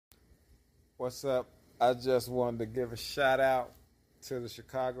What's up? I just wanted to give a shout out to the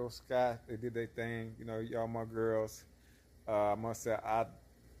Chicago Sky. They did their thing. You know, y'all my girls. I must say, I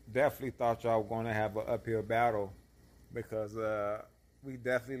definitely thought y'all were going to have an uphill battle because we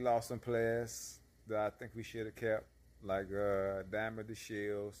definitely lost some players that I think we should have kept, like Diamond the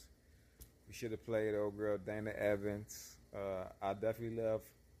Shields. We should have played old girl Dana Evans. I definitely love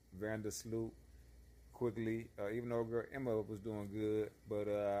Vanda Sloop quickly, even though girl Emma was doing good.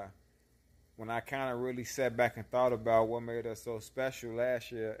 But when I kind of really sat back and thought about what made us so special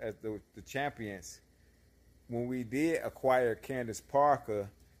last year as the champions, when we did acquire Candace Parker,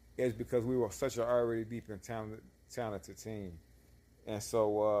 it's because we were such an already deep and talented team. And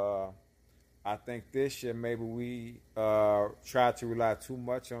so I think this year maybe we tried to rely too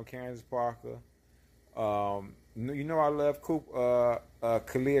much on Candace Parker. I love Coop,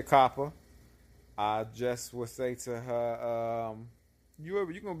 Kalia Copper. I just would say to her, you're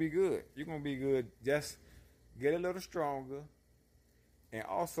gonna be good. You're gonna be good. Just get a little stronger, and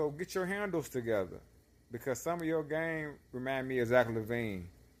also get your handles together, because some of your game remind me of Zach Levine,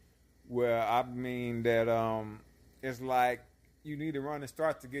 where I mean that it's like you need to run and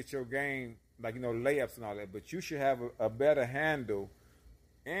start to get your game, like layups and all that. But you should have a better handle,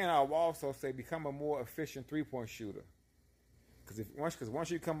 and I'll also say become a more efficient 3-point shooter. Because once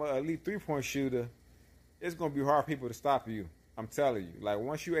you become an elite 3-point shooter, it's gonna be hard for people to stop you. I'm telling you. Like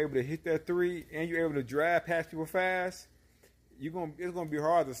once you're able to hit that three and you're able to drive past people fast, it's gonna be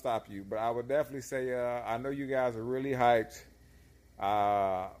hard to stop you. But I would definitely say I know you guys are really hyped.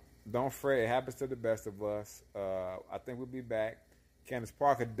 Don't fret, it happens to the best of us. I think we'll be back. Candace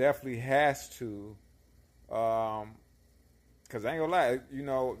Parker definitely has to. Because I ain't gonna lie,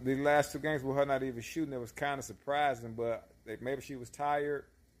 the last two games with her not even shooting, it was kind of surprising, but maybe she was tired.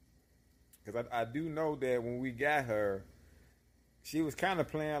 Because I do know that when we got her, she was kind of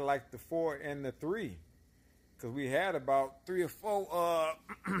playing like the 4 and the 3. Because we had about 3 or 4,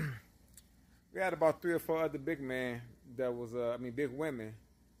 we had about 3 or 4 other big men that was, big women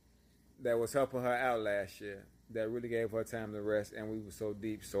that was helping her out last year. That really gave her time to rest, and we were so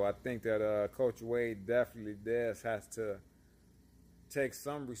deep. So I think that Coach Wade definitely has to take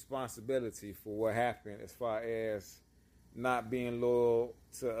some responsibility for what happened as far as not being loyal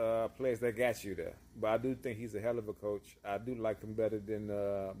to players that got you there. But I do think he's a hell of a coach. I do like him better than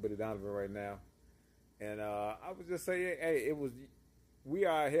Billy Donovan right now. And I would just say, hey, we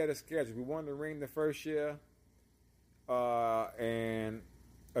are ahead of schedule. We won the ring the first year, and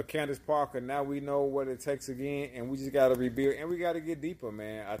Candace Parker. Now we know what it takes again, and we just got to rebuild, and we got to get deeper,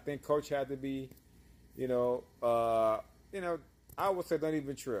 man. I think Coach had to be, I would say don't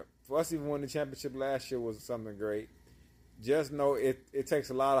even trip. For us, even win the championship last year was something great. Just know it takes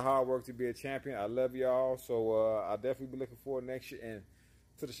a lot of hard work to be a champion. I love y'all, so I'll definitely be looking forward next year. And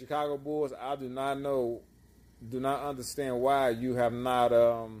to the Chicago Bulls, I do not understand why you have not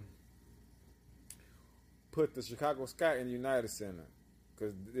put the Chicago Sky in the United Center,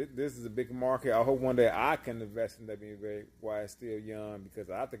 because this is a big market. I hope one day I can invest in WNBA while it's still young, because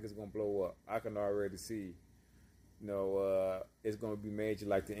I think it's going to blow up. I can already see. It's going to be major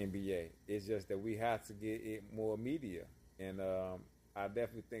like the NBA. It's just that we have to get it more media. And I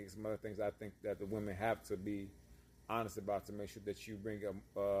definitely think some other things I think that the women have to be honest about to make sure that you bring up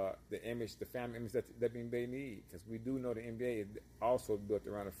the image, the family image that the NBA need. Because we do know the NBA is also built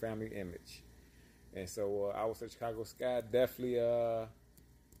around a family image. And so I would say Chicago Sky definitely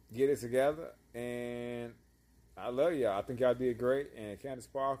get it together. And I love y'all. I think y'all did great. And Candace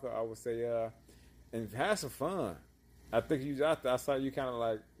Parker, I would say, and have some fun. I think you was out there. I saw you kind of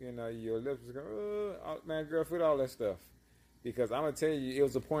like, your lips was going, man, girl, forget all that stuff. Because I'm going to tell you, it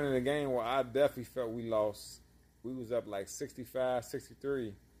was a point in the game where I definitely felt we lost. We was up like 65,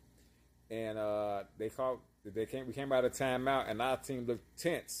 63. And we came out of timeout, and our team looked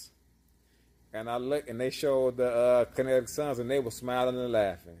tense. And I looked, and they showed the Kinetic Suns, and they were smiling and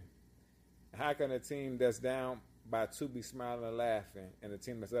laughing. How can a team that's down by 2 be smiling and laughing, and a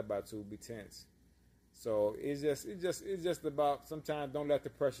team that's up by 2 be tense? So it's just about, sometimes don't let the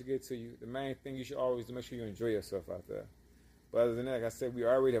pressure get to you. The main thing you should always do, make sure you enjoy yourself out there. But other than that, like I said, we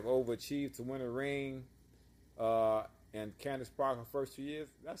already have overachieved to win a ring. And Candace Parker, first 2 years,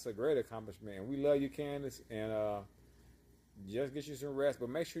 that's a great accomplishment. And we love you, Candace. And just get you some rest. But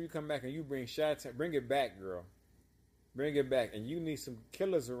make sure you come back and you bring bring it back, girl. Bring it back. And you need some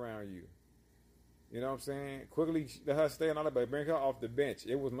killers around you. You know what I'm saying? Quickly let her stay and all that, but bring her off the bench.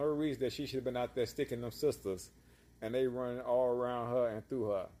 It was no reason that she should have been out there sticking them sisters, and they running all around her and through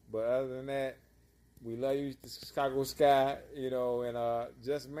her. But other than that, we love you, the Chicago Sky, and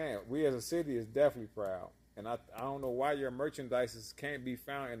just, man, we as a city is definitely proud. And I don't know why your merchandises can't be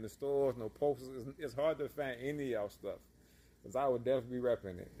found in the stores, no posters. It's hard to find any of y'all stuff. Because I would definitely be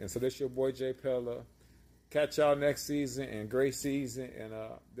repping it. And so this your boy Jay Pella. Catch y'all next season and great season. And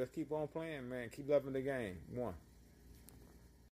just keep on playing, man. Keep loving the game. One.